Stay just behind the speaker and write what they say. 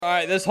All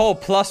right, this whole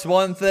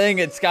 +1 thing,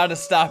 it's got to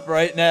stop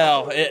right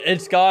now.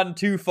 It's gone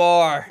too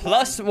far.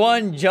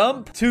 +1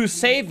 jump to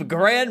save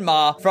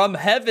grandma from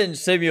heaven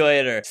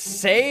simulator.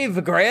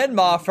 Save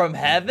grandma from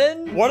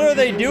heaven? What are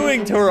they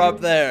doing to her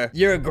up there?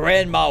 Your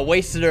grandma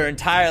wasted her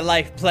entire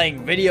life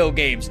playing video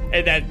games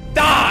and then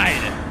died.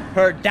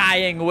 Her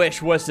dying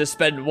wish was to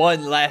spend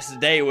one last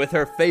day with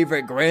her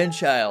favorite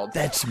grandchild.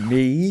 That's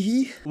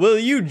me? Will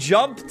you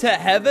jump to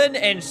heaven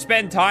and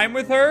spend time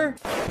with her?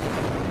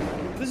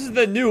 This is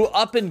the new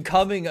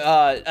up-and-coming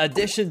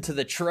addition to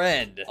the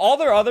trend. All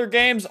their other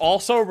games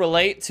also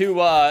relate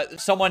to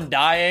someone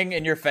dying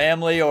in your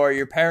family or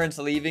your parents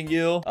leaving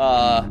you.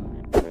 All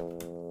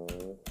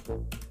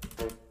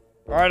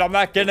right, I'm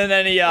not getting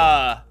any,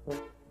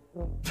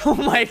 Oh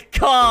my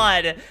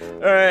god! All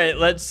right,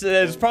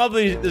 there's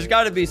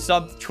gotta be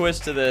some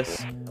twist to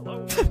this.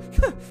 Hello?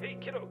 Hey,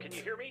 kiddo, can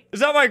you hear me? Is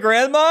that my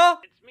grandma?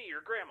 It's me,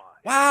 your grandma.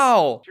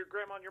 Wow. It's your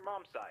grandma on your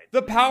mom's side.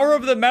 The power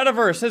of the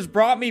metaverse has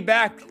brought me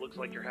back. It looks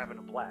like you're having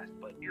a blast,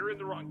 but you're in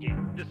the wrong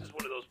game. This is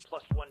one of those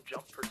 +1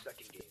 jump per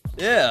second games.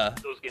 Yeah.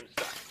 Those games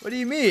suck. What do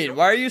you mean?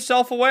 Why are you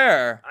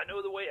self-aware? I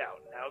know the way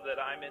out now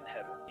that I'm in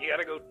heaven. You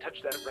gotta go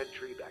touch that red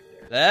tree back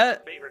there.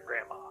 That? Favorite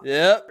grandma.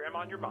 Yep. Grandma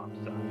on your mom's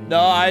side.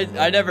 No,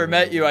 I never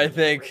met you, I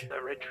think.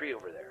 That red tree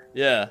over there.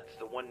 Yeah. It's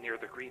the one near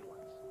the green ones.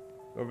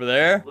 Over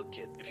there? Look,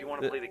 kid, if you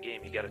want to play the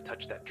game, you gotta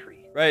touch that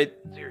tree. Right.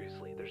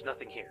 Seriously, there's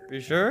nothing here. You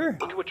sure?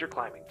 Look at what you're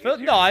climbing.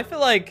 No, I feel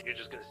like... You're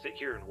just gonna sit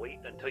here and wait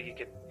until you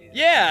can...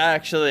 Yeah,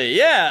 actually,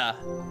 yeah.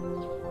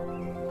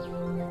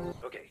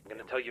 Okay, I'm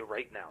gonna tell you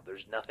right now,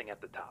 there's nothing at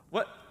the top.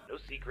 What? No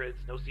secrets,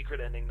 no secret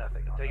ending,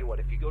 nothing. I'll tell you what,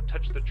 if you go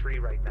touch the tree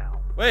right now...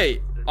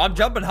 Wait, I'm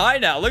jumping high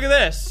now. Look at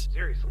this.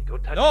 Seriously, go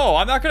touch it. No,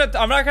 I'm not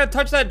gonna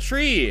touch that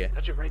tree.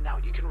 Touch it right now.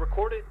 You can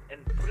record it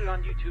and put it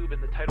on YouTube in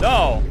the title.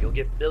 No. You'll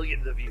get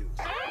millions of views.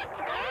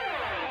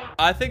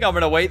 I think I'm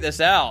gonna wait this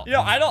out. You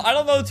know, I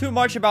don't know too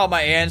much about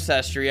my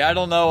ancestry. I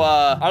don't know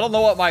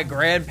what my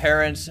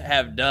grandparents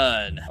have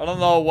done. I don't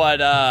know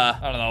what,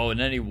 in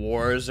any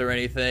wars or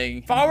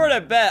anything. If I were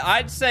to bet,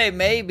 I'd say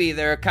maybe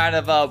they're kind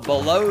of,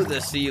 below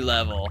the sea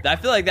level. I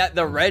feel like that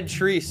the red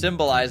tree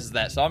symbolizes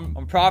that, so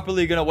I'm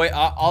properly gonna wait.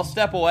 I'll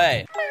step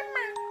away.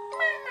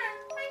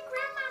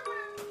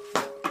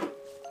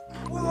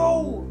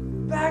 Whoa!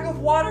 Bag of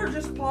water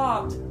just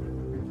popped.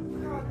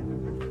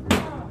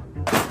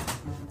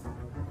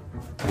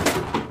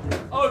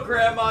 Oh,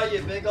 Grandma,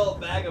 you big old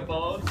bag of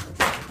bones.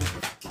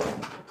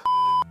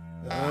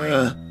 All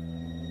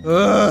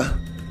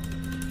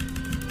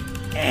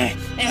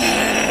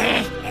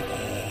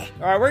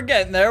right, we're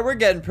getting there. We're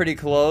getting pretty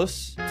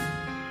close.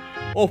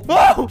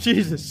 Oh,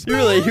 Jesus. You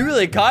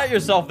really caught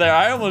yourself there.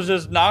 I almost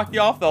just knocked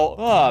you off the...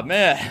 Oh,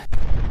 man.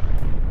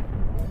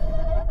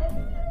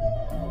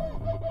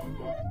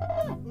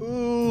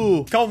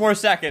 Ooh. Couple more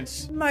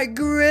seconds. My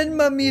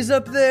grandmummy's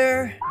up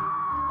there.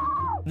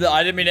 No,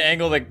 I didn't mean to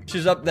angle the...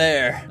 She's up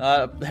there. Not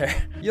up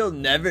there. You'll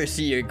never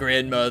see your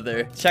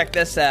grandmother. Check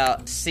this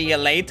out. See you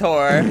later.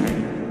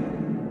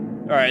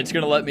 Alright, it's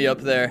gonna let me up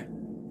there.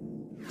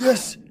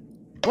 Yes!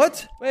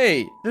 What?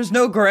 Wait, there's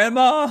no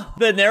grandma?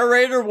 The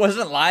narrator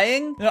wasn't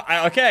lying? No,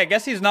 okay, I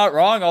guess he's not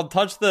wrong. I'll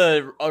touch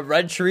the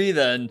red tree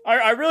then.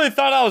 I really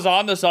thought I was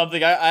onto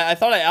something. I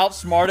thought I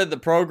outsmarted the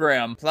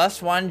program.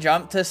 +1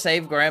 jump to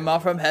save grandma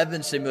from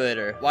heaven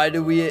simulator. Why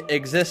do we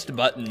exist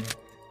button?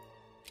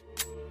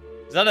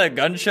 Is that a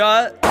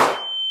gunshot?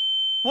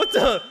 What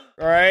the?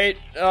 All right,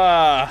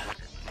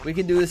 we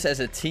can do this as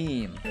a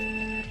team.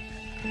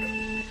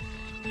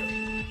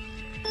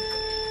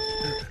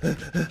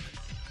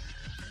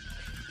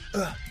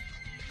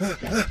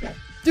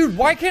 Dude,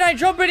 why can't I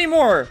jump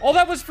anymore? All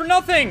that was for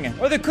nothing.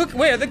 Or the cookie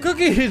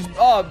is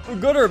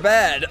good or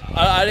bad?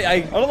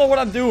 I don't know what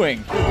I'm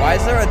doing. Dude, why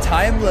is there a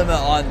time limit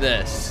on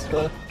this?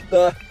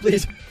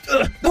 Please.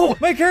 No,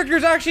 my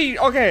character's actually,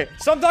 okay,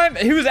 sometime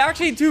he was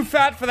actually too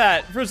fat for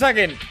that for a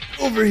second.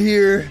 Over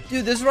here.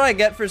 Dude, this is what I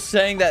get for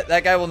saying that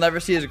guy will never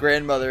see his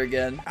grandmother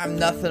again. I'm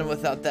nothing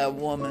without that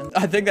woman.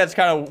 I think that's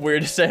kind of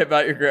weird to say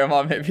about your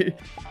grandma, maybe.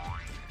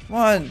 Come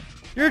on.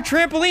 You're a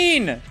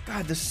trampoline.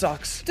 God, this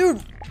sucks.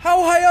 Dude,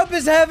 how high up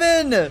is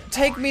heaven?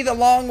 Take me the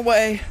long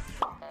way.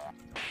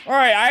 All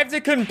right, I have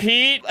to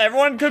compete.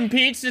 Everyone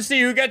competes to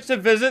see who gets to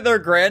visit their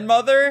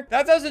grandmother.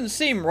 That doesn't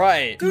seem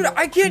right. Dude,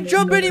 I can't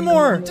jump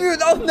anymore.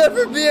 Dude, I'll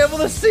never be able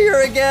to see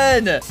her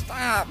again.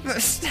 Stop.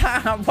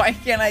 Why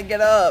can't I get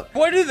up?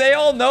 Why do they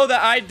all know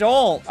that I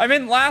don't? I'm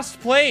in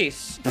last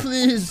place.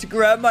 Please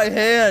grab my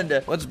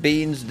hand. What's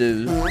beans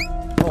do?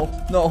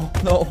 No.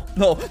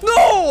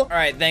 All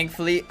right,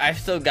 thankfully, I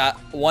still got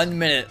 1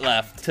 minute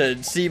left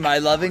to see my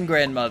loving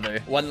grandmother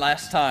one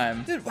last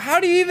time. Dude, how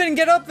do you even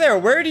get up there?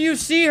 Where do you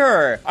see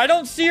her? I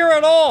don't see her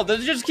at all.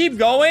 Does it just keep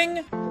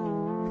going?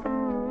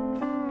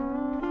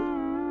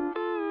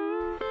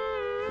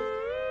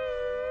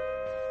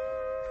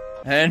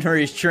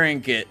 Henry's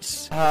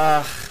trinkets.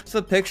 What's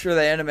the picture of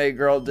the anime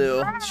girl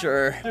do?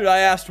 Sure. Dude, I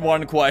asked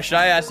one question.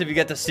 I asked if you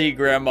get to see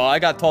grandma. I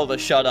got told to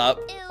shut up.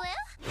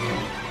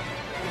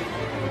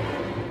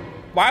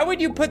 Why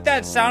would you put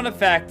that sound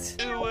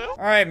effect?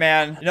 All right,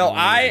 man. You know,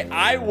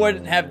 I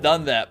wouldn't have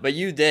done that, but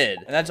you did.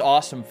 And that's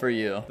awesome for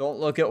you. Don't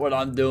look at what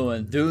I'm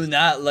doing. Do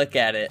not look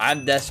at it.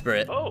 I'm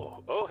desperate.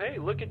 Oh, hey,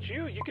 look at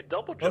you. You could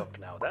double jump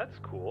now. That's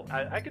cool.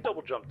 I could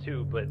double jump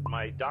too, but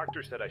my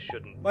doctor said I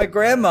shouldn't. My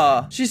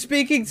grandma, she's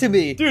speaking to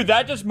me. Dude,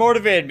 that just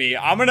motivated me.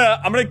 I'm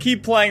gonna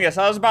keep playing this.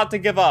 I was about to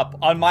give up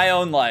on my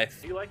own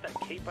life. Do you like that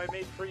cape I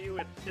made for you?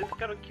 It's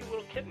got a cute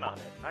little kitten on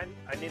it.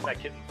 I named that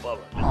kitten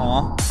Bubba.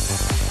 Aw.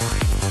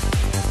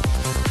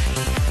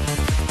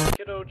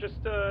 Kiddo,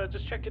 just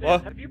check it in.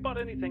 Have you bought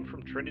anything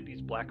from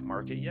Trinity's black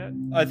market yet?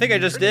 I think I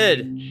just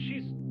did.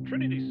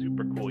 Trinity's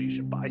super cool. You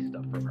should buy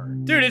stuff from her.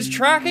 Dude, it's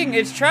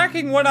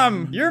tracking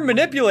when you're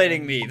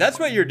manipulating me. That's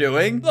what you're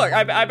doing. Look,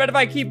 I bet if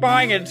I keep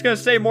buying it, it's gonna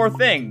say more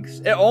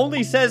things. It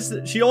only says,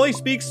 she only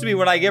speaks to me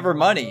when I give her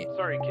money.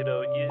 Sorry,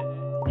 kiddo,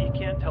 you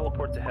can't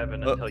teleport to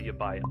heaven until you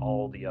buy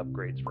all the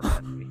upgrades for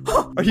Henry.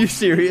 Are you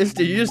serious?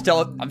 Did you just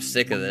tell it? I'm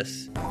sick of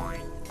this.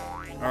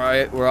 All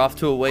right, we're off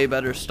to a way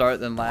better start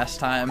than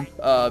last time,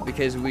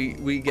 because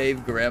we gave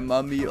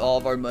Grandmommy all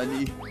of our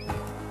money.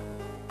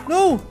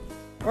 No!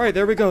 All right,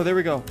 there we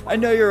go. I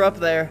know you're up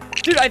there.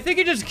 Dude, I think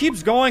it just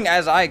keeps going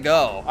as I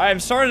go. I'm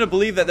starting to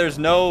believe that there's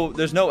no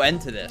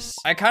end to this.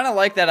 I kind of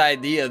like that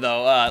idea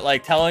though,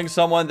 like telling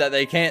someone that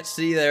they can't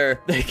see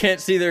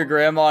their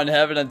grandma in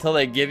heaven until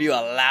they give you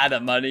a lot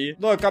of money.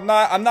 Look, I'm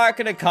not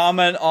gonna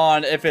comment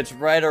on if it's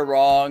right or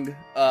wrong.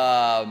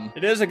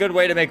 It is a good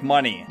way to make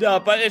money,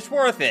 but it's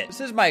worth it. This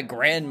is my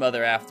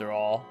grandmother after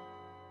all.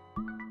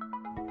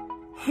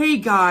 Hey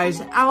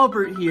guys,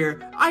 Albert here.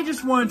 I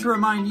just wanted to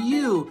remind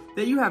you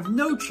that you have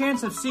no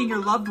chance of seeing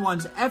your loved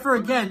ones ever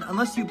again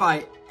unless you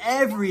buy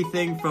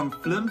everything from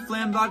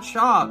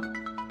flimflam.shop.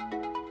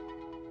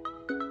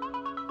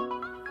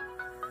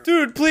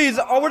 Dude, please,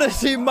 I want to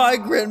see my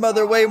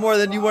grandmother way more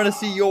than you want to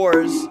see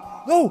yours.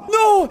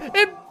 No,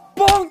 it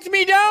bonked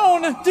me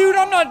down. Dude,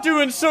 I'm not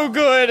doing so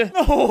good.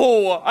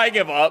 No, I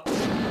give up.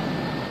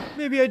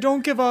 Maybe I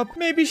don't give up.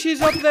 Maybe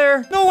she's up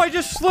there. No, I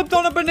just slipped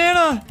on a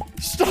banana.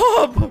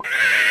 Stop.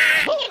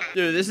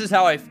 Dude, this is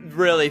how I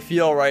really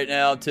feel right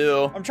now,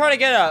 too. I'm trying to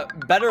get a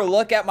better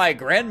look at my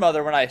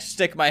grandmother when I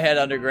stick my head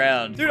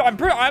underground. Dude, I'm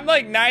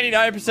like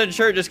 99%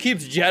 sure it just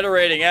keeps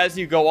generating as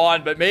you go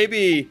on, but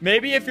maybe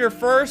if you're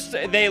first,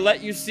 they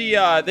let you see,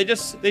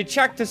 they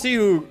check to see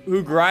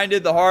who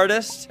grinded the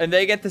hardest, and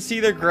they get to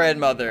see their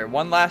grandmother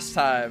one last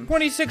time.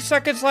 26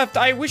 seconds left.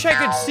 I wish I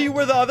could see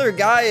where the other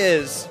guy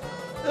is.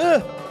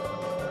 Ugh.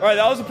 All right,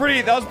 that was a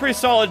pretty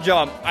solid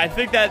jump. I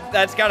think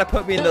that's got to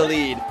put me in the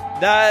lead.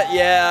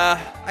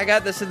 Yeah, I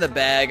got this in the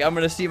bag. I'm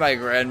gonna see my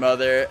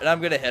grandmother, and I'm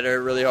gonna hit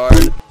her really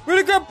hard.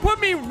 Where do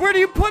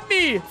you put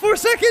me? 4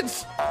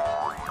 seconds.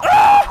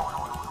 Ah!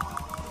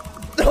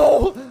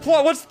 No.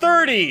 What's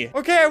 30?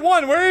 Okay, I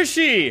won. Where is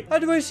she? How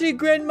do I see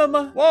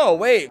grandmama? Whoa,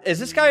 wait. Is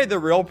this guy the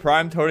real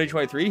Prime Tony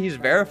 23? He's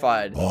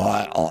verified.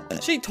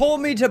 She told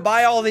me to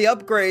buy all the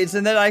upgrades,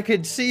 and then I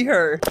could see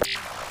her.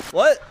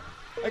 What?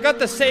 I got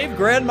the Save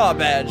Grandma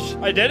badge.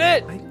 I did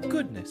it? My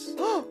goodness.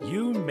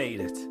 You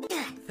made it.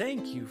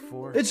 Thank you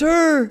for... It's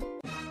her.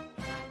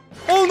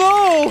 Oh,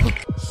 no.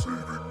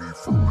 Saving me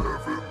from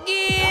heaven.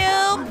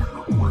 Yep.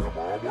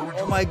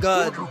 Oh, my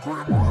God. Your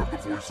grandma have the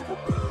voice of a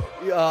man.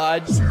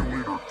 God. See you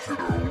later,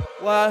 kiddo.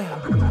 What?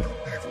 I'm gonna do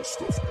the evil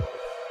stuff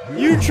now.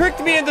 You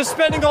tricked me into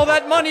spending all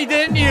that money,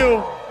 didn't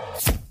you?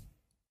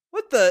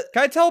 What the?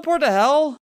 Can I teleport to hell?